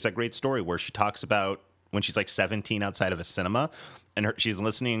talks about. There's that great story where she talks about when she's like 17 outside of a cinema, and she's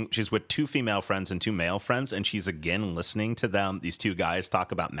with two female friends and two male friends, and she's again listening to these two guys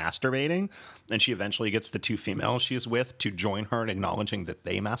talk about masturbating, and she eventually gets the two females she's with to join her in acknowledging that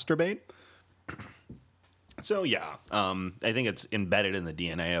they masturbate. So yeah, I think it's embedded in the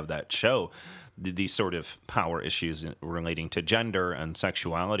DNA of that show, these sort of power issues relating to gender and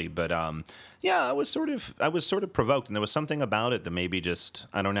sexuality. But yeah, I was sort of provoked, and there was something about it that maybe just,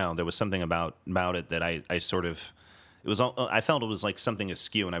 I don't know, there was something about it that I felt it was like something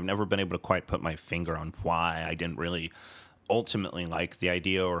askew, and I've never been able to quite put my finger on why I didn't really ultimately like the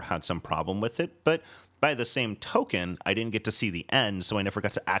idea or had some problem with it. But by the same token, I didn't get to see the end, so I never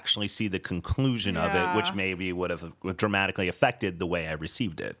got to actually see the conclusion of it, which maybe would have dramatically affected the way I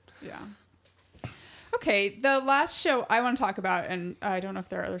received it. Yeah. Okay, the last show I want to talk about, and I don't know if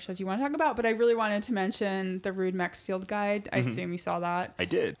there are other shows you want to talk about, but I really wanted to mention the Rude Mex Field Guide. I assume you saw that. I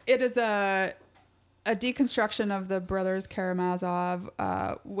did. It is a deconstruction of the Brothers Karamazov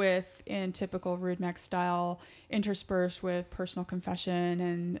with, in typical Rude Mex style, interspersed with personal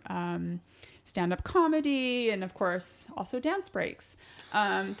confession and stand-up comedy, and of course also dance breaks.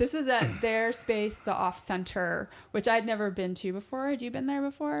 This was at their space, the Off Center, which I'd never been to before. Had you been there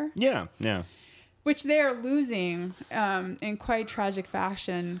before? Yeah. Which they are losing in quite tragic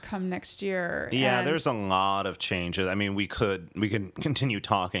fashion come next year. Yeah, and there's a lot of changes. I mean, we could continue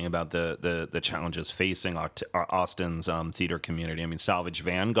talking about the challenges facing our Austin's theater community. I mean, Salvage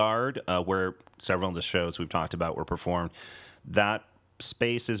Vanguard, where several of the shows we've talked about were performed, that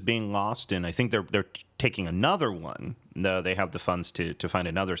space is being lost, and I think they're taking another one. No, they have the funds to find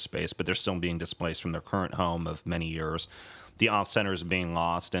another space, but they're still being displaced from their current home of many years. The Off Center is being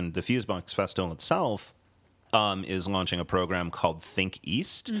lost, and the Fusebox Festival itself is launching a program called Think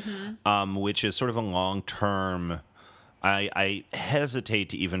East, which is sort of a long-term. I hesitate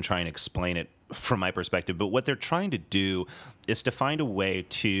to even try and explain it from my perspective, but what they're trying to do is to find a way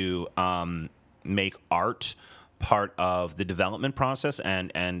to make art part of the development process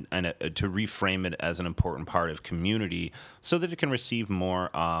and to reframe it as an important part of community so that it can receive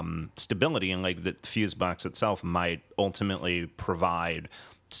more stability, and like the Fusebox itself might ultimately provide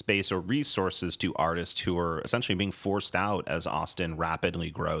space or resources to artists who are essentially being forced out as Austin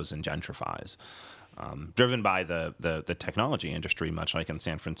rapidly grows and gentrifies. Driven by the technology industry, much like in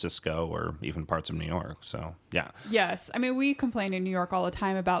San Francisco or even parts of New York. So, yeah. Yes. I mean, we complain in New York all the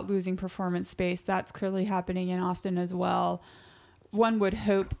time about losing performance space. That's clearly happening in Austin as well. One would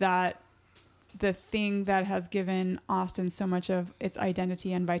hope that the thing that has given Austin so much of its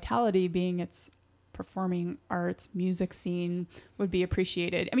identity and vitality, being its performing arts music scene, would be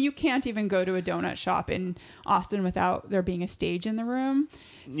appreciated. I mean, you can't even go to a donut shop in Austin without there being a stage in the room.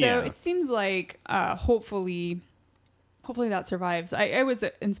 So it seems like hopefully that survives. I was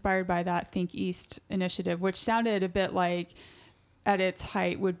inspired by that Think East initiative, which sounded a bit like at its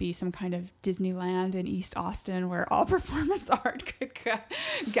height would be some kind of Disneyland in East Austin where all performance art could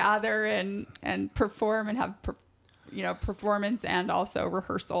gather and perform and have performance and also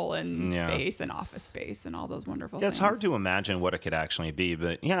rehearsal and space and office space and all those wonderful things. It's hard to imagine what it could actually be.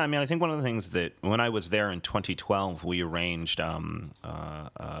 But yeah, I mean, I think one of the things that when I was there in 2012, we arranged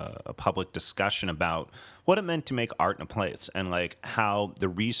a a public discussion about what it meant to make art in a place and like how the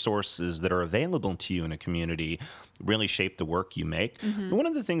resources that are available to you in a community really shape the work you make. And one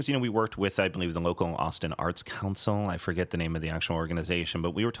of the things, we worked with, I believe, the local Austin Arts Council. I forget the name of the actual organization,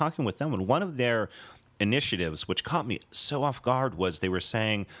 but we were talking with them, and one of their initiatives, which caught me so off guard, was they were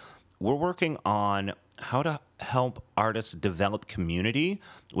saying, we're working on how to help artists develop community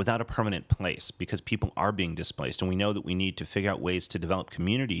without a permanent place because people are being displaced. And we know that we need to figure out ways to develop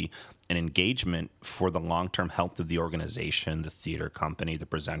community and engagement for the long-term health of the organization, the theater company, the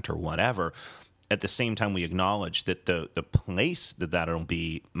presenter, whatever. At the same time, we acknowledge that the place that'll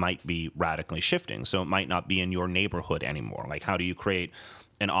be might be radically shifting. So it might not be in your neighborhood anymore. Like, how do you create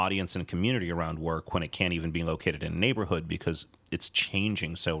an audience and community around work when it can't even be located in a neighborhood because it's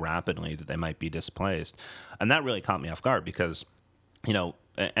changing so rapidly that they might be displaced? And that really caught me off guard because,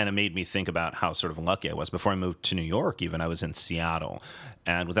 and it made me think about how sort of lucky I was. Before I moved to New York, even, I was in Seattle.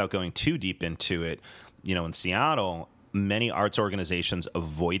 And without going too deep into it, in Seattle, many arts organizations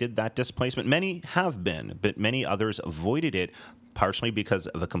avoided that displacement. Many have been, but many others avoided it partially because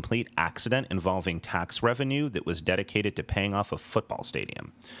of a complete accident involving tax revenue that was dedicated to paying off a football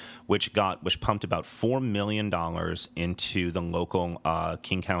stadium, which pumped about $4 million into the local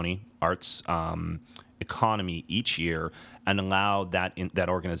King County arts economy each year, and allowed that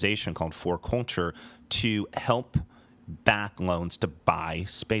organization called For Culture to help back loans to buy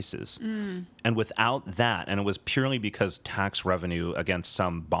spaces. And without that, and it was purely because tax revenue against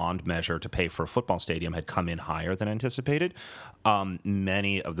some bond measure to pay for a football stadium had come in higher than anticipated,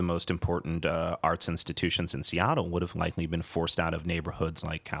 many of the most important arts institutions in Seattle would have likely been forced out of neighborhoods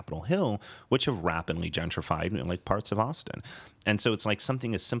like Capitol Hill, which have rapidly gentrified like parts of Austin. And so it's like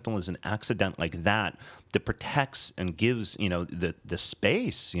something as simple as an accident like that protects and gives, the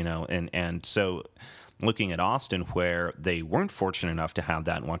space, and so looking at Austin, where they weren't fortunate enough to have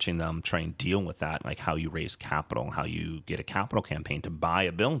that, and watching them try and deal with that, like how you raise capital, how you get a capital campaign to buy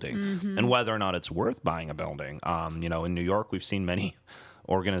a building, and whether or not it's worth buying a building. In New York, we've seen many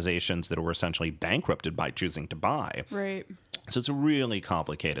organizations that were essentially bankrupted by choosing to buy. Right. So it's a really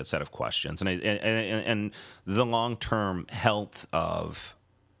complicated set of questions, and the long-term health of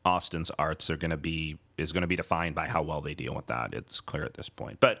Austin's arts is going to be defined by how well they deal with that. It's clear at this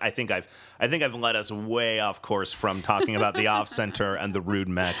point. But I think I've led us way off course from talking about the Off Center and the Rude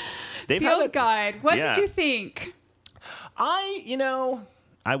Mechs. Field Guide. What did you think?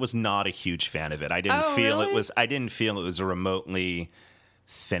 I was not a huge fan of it. I didn't feel really? I didn't feel it was remotely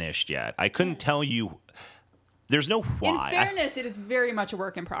finished yet. I couldn't tell you. There's no why. In fairness, it is very much a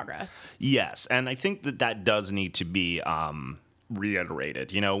work in progress. Yes, and I think that does need to be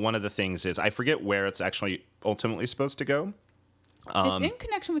reiterated. One of the things is I forget where it's actually ultimately supposed to go. It's in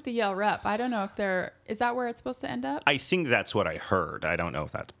connection with the Yale Rep. I don't know if is that where it's supposed to end up? I think that's what I heard. I don't know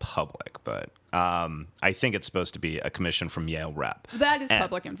if that's public, but I think it's supposed to be a commission from Yale Rep. That is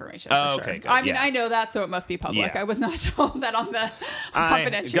public information. For sure. Okay, good. I mean, I know that, so it must be public. Yeah. I was not told that on the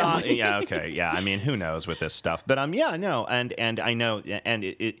confidentiality. Yeah, okay, yeah. I mean, who knows with this stuff? But yeah, no, and I know, and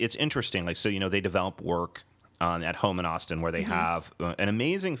it's interesting. Like, so they develop work at home in Austin where they have an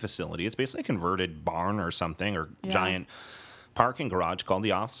amazing facility. It's basically a converted barn or something, or giant parking garage called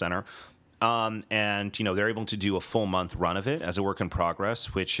the Off Center. And they're able to do a full month run of it as a work in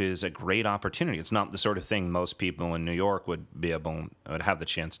progress, which is a great opportunity. It's not the sort of thing most people in New York would have the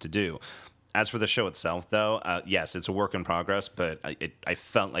chance to do. As for the show itself, though, yes, it's a work in progress, but I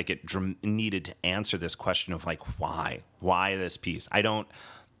felt like it needed to answer this question of like, why this piece?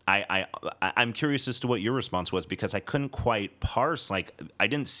 I'm curious as to what your response was, because I couldn't quite parse. Like, I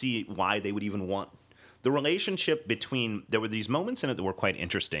didn't see why they would even want the relationship between. There were these moments in it that were quite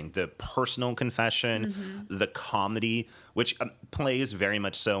interesting. The personal confession, the comedy, which plays very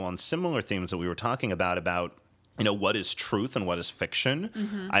much so on similar themes that we were talking about. What is truth and what is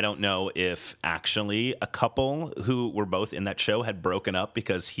fiction? I don't know if actually a couple who were both in that show had broken up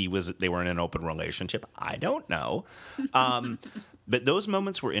because they were in an open relationship. I don't know. But those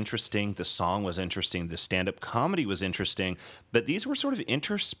moments were interesting. The song was interesting. The stand-up comedy was interesting. But these were sort of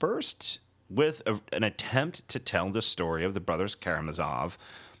interspersed with an attempt to tell the story of the brothers Karamazov,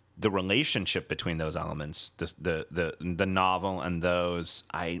 the relationship between those elements, the novel and those.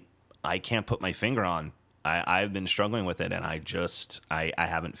 I can't put my finger on. I've been struggling with it, and I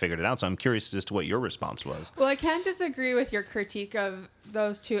haven't figured it out. So I'm curious as to what your response was. Well, I can't disagree with your critique of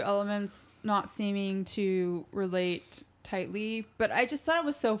those two elements not seeming to relate tightly, but I just thought it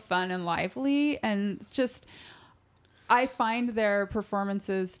was so fun and lively, and it's just, I find their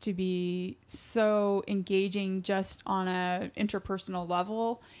performances to be so engaging just on a interpersonal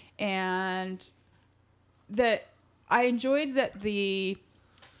level, and that I enjoyed that the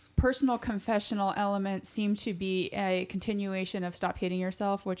personal confessional element seemed to be a continuation of Stop Hating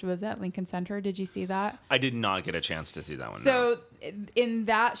Yourself, which was at Lincoln Center. Did you see that? I did not get a chance to see that one. So in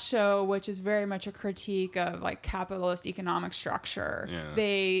that show, which is very much a critique of like capitalist economic structure,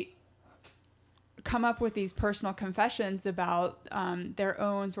 they come up with these personal confessions about their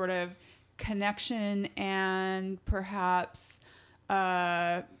own sort of connection and perhaps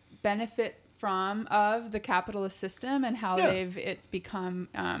benefit of the capitalist system and how it's become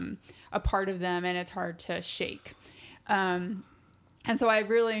a part of them and it's hard to shake. And so I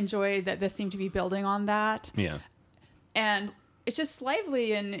really enjoyed that this seemed to be building on that. Yeah. And it's just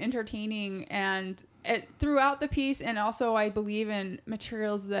lively and entertaining and throughout the piece. And also I believe in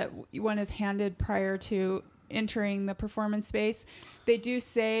materials that one is handed prior to entering the performance space. They do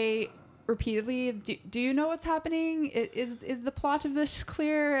say repeatedly, do you know what's happening? Is the plot of this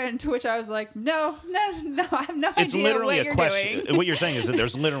clear? And to which I was like, no, I have no it's idea literally what a you're question. doing. What you're saying is that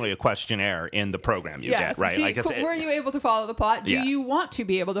there's literally a questionnaire in the program you get, right? Were you able to follow the plot? Do Yeah. you want to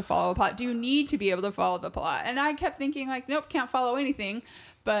be able to follow the plot? Do you need to be able to follow the plot? And I kept thinking like, nope, can't follow anything,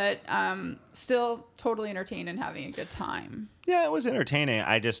 but still totally entertained and having a good time. Yeah, it was entertaining.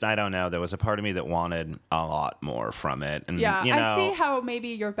 I don't know. There was a part of me that wanted a lot more from it. And, Yeah, you know, I see how maybe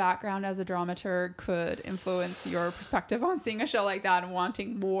your background as a dramaturg could influence your perspective on seeing a show like that and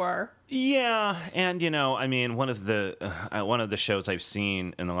wanting more. Yeah, and I mean, one of the shows I've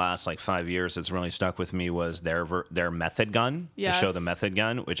seen in the last like 5 years that's really stuck with me was their Method Gun, Yes. the show The Method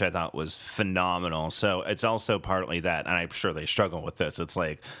Gun, which I thought was phenomenal. So it's also partly that, and I'm sure they struggle with this. It's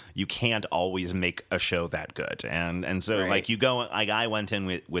like you can't always make a show that good, and so Right. like you go like I went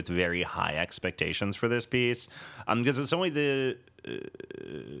in with very high expectations for this piece, because it's only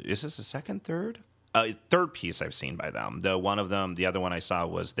is this the second, third piece I've seen by them. The other one I saw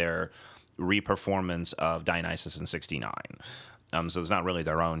was their reperformance of Dionysus in '69. So it's not really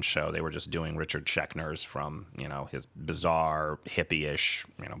their own show. They were just doing Richard Schechner's from, his bizarre hippie-ish,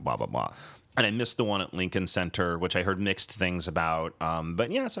 blah, blah, blah. And I missed the one at Lincoln Center, which I heard mixed things about.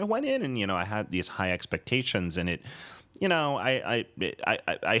 But yeah, so I went in and, I had these high expectations and it, I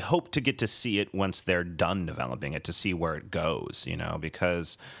hope to get to see it once they're done developing it, to see where it goes,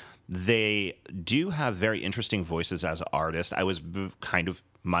 because they do have very interesting voices as artists. I was kind of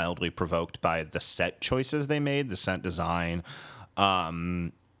mildly provoked by the set choices they made, the set design.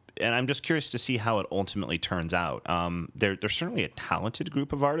 And I'm just curious to see how it ultimately turns out. They're certainly a talented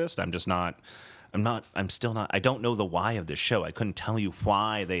group of artists. I don't know the why of this show. I couldn't tell you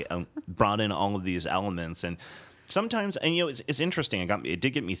why they brought in all of these elements. And sometimes, it's interesting. It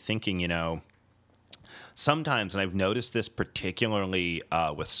did get me thinking, sometimes, and I've noticed this particularly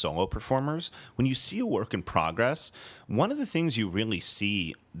with solo performers, when you see a work in progress, one of the things you really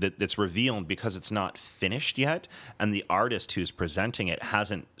see that's revealed because it's not finished yet, and the artist who's presenting it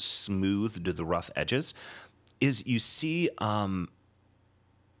hasn't smoothed the rough edges, is you see the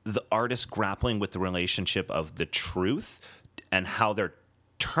artist grappling with the relationship of the truth and how they're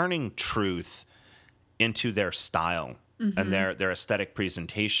turning truth into their style and their aesthetic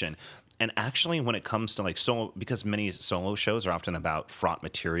presentation. And actually, when it comes to like solo, because many solo shows are often about fraught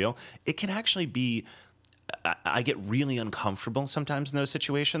material, it can actually be, I get really uncomfortable sometimes in those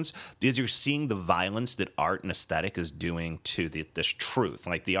situations because you're seeing the violence that art and aesthetic is doing to this truth.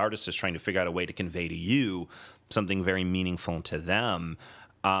 Like the artist is trying to figure out a way to convey to you something very meaningful to them.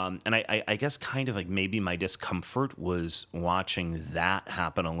 And I guess kind of like maybe my discomfort was watching that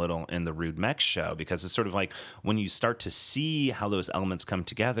happen a little in the Rude Mech show, because it's sort of like when you start to see how those elements come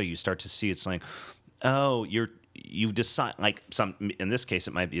together, you start to see it's like, oh, you've decided, like in this case,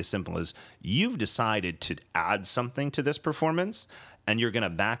 it might be as simple as you've decided to add something to this performance and you're going to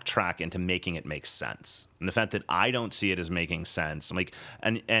backtrack into making it make sense. And the fact that I don't see it as making sense, I'm like,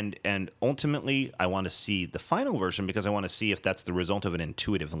 and ultimately I want to see the final version because I want to see if that's the result of an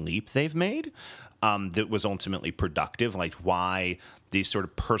intuitive leap they've made that was ultimately productive. Like why these sort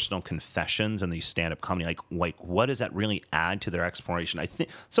of personal confessions and these stand-up comedy, like what does that really add to their exploration? I think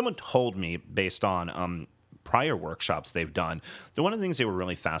someone told me based on prior workshops they've done that one of the things they were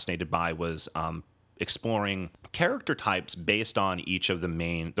really fascinated by was exploring character types based on each of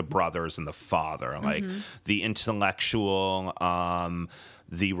the brothers and the father, like the intellectual,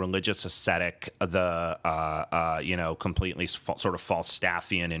 the religious ascetic, the completely sort of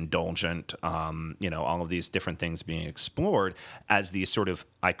Falstaffian, indulgent, all of these different things being explored as these sort of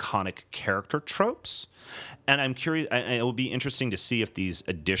iconic character tropes. And I'm curious, and it will be interesting to see if these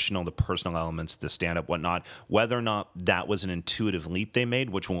the personal elements, the stand-up, whatnot, whether or not that was an intuitive leap they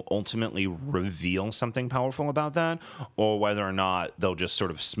made, which will ultimately reveal feel something powerful about that, or whether or not they'll just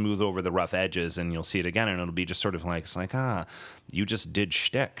sort of smooth over the rough edges and you'll see it again and it'll be just sort of like, it's like, you just did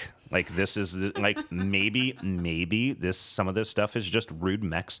shtick. Like, this is like, maybe some of this stuff is just rude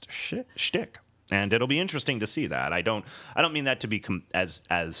mexed shtick. And it'll be interesting to see that. I don't mean that to be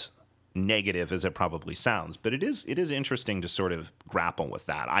as negative as it probably sounds, but it is interesting to sort of grapple with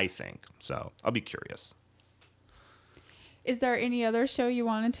that, I think. So I'll be curious. Is there any other show you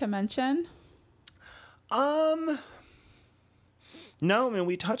wanted to mention? No, I mean,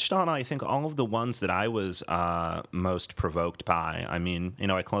 we touched on, I think, all of the ones that I was most provoked by. I mean,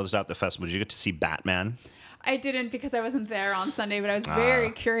 I closed out the festival. Did you get to see Batman? I didn't because I wasn't there on Sunday, but I was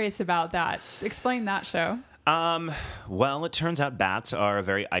very curious about that. Explain that show. Well, it turns out bats are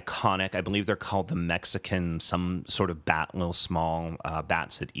very iconic. I believe they're called the Mexican, some sort of bat, little small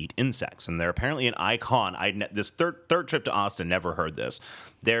bats that eat insects. And they're apparently an icon. This third trip to Austin, never heard this.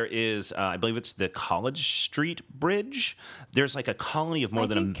 There is, I believe it's the College Street Bridge. There's like a colony of more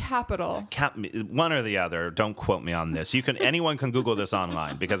than a Capitol. One or the other. Don't quote me on this. Anyone can Google this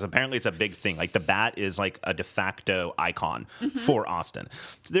online because apparently it's a big thing. Like the bat is like a de facto icon for Austin.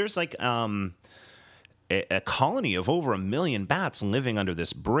 There's like, a colony of over 1 million bats living under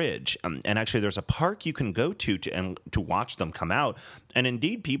this bridge. And actually, there's a park you can go to watch them come out. And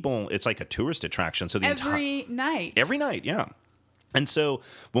indeed, it's like a tourist attraction. So Every night, yeah. And so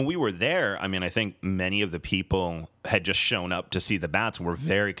when we were there, I mean, I think many of the people had just shown up to see the bats and were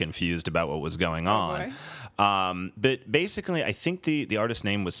very confused about what was going on. But basically, I think the artist's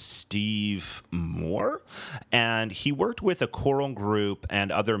name was Steve Moore, and he worked with a choral group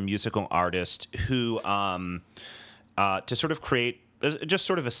and other musical artists who to sort of create just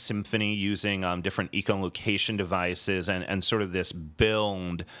sort of a symphony using different echolocation devices and sort of this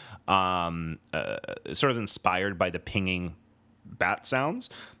build sort of inspired by the pinging bat sounds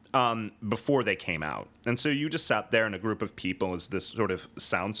before they came out. And so you just sat there in a group of people as this sort of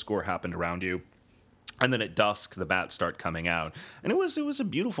sound score happened around you. And then at dusk, the bats start coming out. And it was a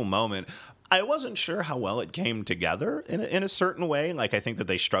beautiful moment. I wasn't sure how well it came together in a certain way. Like, I think that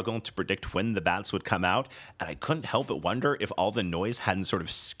they struggled to predict when the bats would come out. And I couldn't help but wonder if all the noise hadn't sort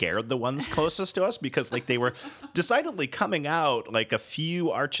of scared the ones closest to us, because like they were decidedly coming out like a few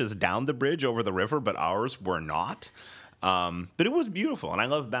arches down the bridge over the river, but ours were not. But it was beautiful, and I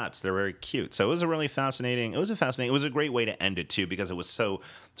love bats. They're very cute. So it was it was a great way to end it too, because it was so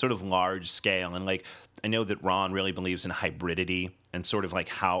sort of large scale. And like, I know that Ron really believes in hybridity and sort of like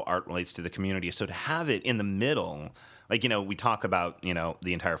how art relates to the community. So to have it in the middle, like, we talk about,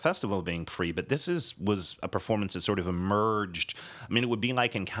 the entire festival being free, but this was a performance that sort of emerged. I mean, it would be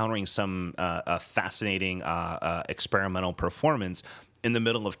like encountering some fascinating experimental performance in the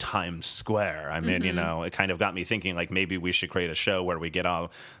middle of Times Square. I mean, it kind of got me thinking, like, maybe we should create a show where we get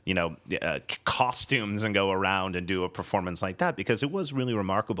all, costumes and go around and do a performance like that, because it was really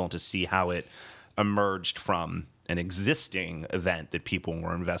remarkable to see how it emerged from an existing event that people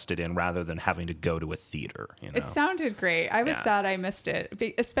were invested in rather than having to go to a theater. It sounded great. I was sad I missed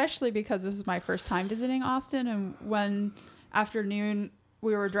it, especially because this was my first time visiting Austin. And one afternoon,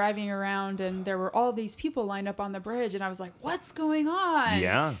 we were driving around and there were all these people lined up on the bridge, and I was like, what's going on?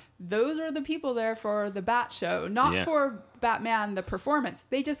 Yeah. Those are the people there for the Bat Show, not for Batman, the performance.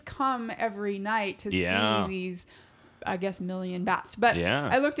 They just come every night to see these, I guess, million bats. But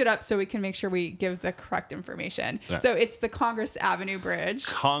I looked it up so we can make sure we give the correct information. Yeah. So it's the Congress Avenue Bridge.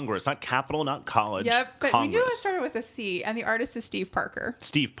 Congress, not Capitol, not College. Yep, but Congress. we knew it started with a C, and the artist is Steve Parker.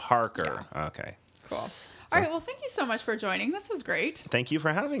 Steve Parker. Yeah. Okay. Cool. All right. Well, thank you so much for joining. This was great. Thank you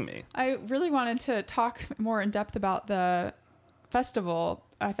for having me. I really wanted to talk more in depth about the festival.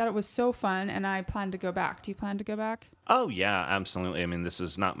 I thought it was so fun, and I plan to go back. Do you plan to go back? Oh, yeah, absolutely. I mean, this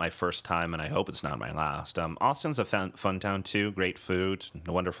is not my first time, and I hope it's not my last. Austin's a fun town, too. Great food,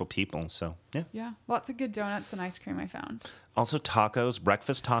 wonderful people. So, yeah. Yeah. Lots of good donuts and ice cream I found. Also, tacos.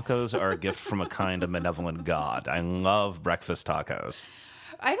 Breakfast tacos are a gift from a kind of benevolent God. I love breakfast tacos.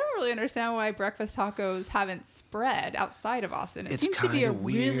 I don't really understand why breakfast tacos haven't spread outside of Austin. It seems to be a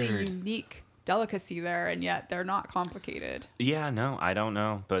really unique delicacy there, and yet they're not complicated. Yeah, no, I don't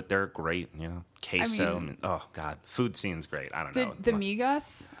know, but they're great. Queso. Oh God, food scene's great. I don't know. The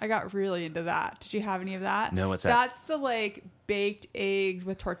migas, I got really into that. Did you have any of that? No, what's that? That's the like baked eggs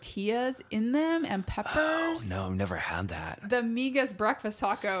with tortillas in them and peppers. Oh, no, I've never had that. The migas breakfast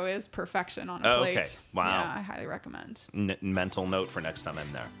taco is perfection on a plate. Okay, wow. Yeah, I highly recommend. Mental note for next time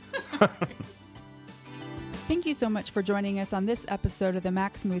I'm there. Thank you so much for joining us on this episode of the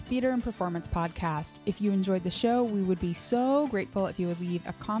Maximu Theater and Performance Podcast. If you enjoyed the show, we would be so grateful if you would leave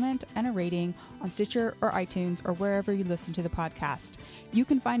a comment and a rating on Stitcher or iTunes or wherever you listen to the podcast. You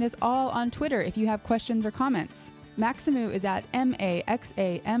can find us all on Twitter if you have questions or comments. Maximu is at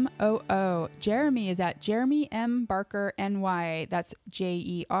MAXAMOO. Jeremy is at Jeremy M. Barker NY. That's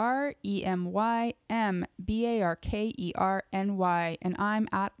JEREMYMBARKERNY. And I'm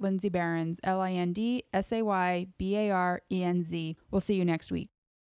at Lindsay Barons, LINDSAYBARENZ. We'll see you next week.